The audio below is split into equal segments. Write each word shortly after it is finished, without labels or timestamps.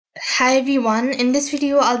Hi everyone, in this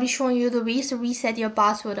video I'll be showing you the ways to reset your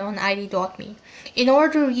password on id.me. In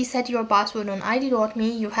order to reset your password on id.me,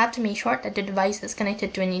 you have to make sure that the device is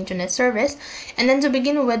connected to an internet service. And then to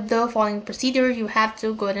begin with the following procedure, you have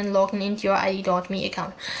to go ahead and log in into your id.me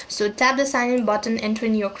account. So tap the sign in button, enter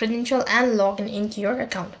in your credential and log in into your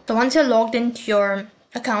account. So once you're logged into your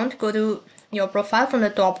account, go to your profile from the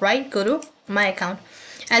top right, go to my account.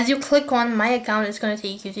 As you click on my account, it's going to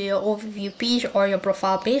take you to your overview page or your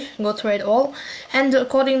profile page. Go through it all and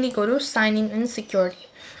accordingly go to sign in and security.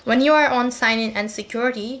 When you are on sign in and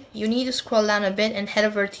security, you need to scroll down a bit and head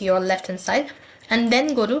over to your left hand side and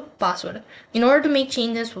then go to password. In order to make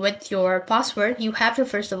changes with your password, you have to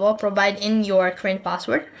first of all provide in your current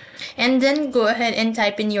password and then go ahead and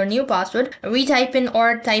type in your new password, retype in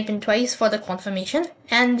or type in twice for the confirmation.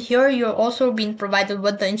 And here you're also being provided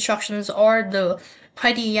with the instructions or the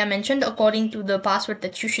criteria mentioned according to the password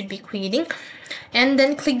that you should be creating, and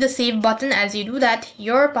then click the save button. As you do that,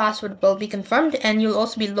 your password will be confirmed and you'll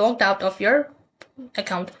also be logged out of your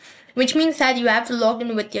account, which means that you have to log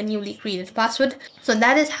in with your newly created password. So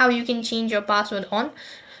that is how you can change your password on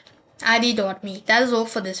id.me. That is all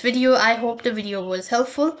for this video. I hope the video was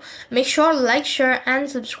helpful. Make sure to like, share and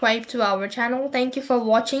subscribe to our channel. Thank you for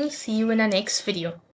watching. See you in the next video.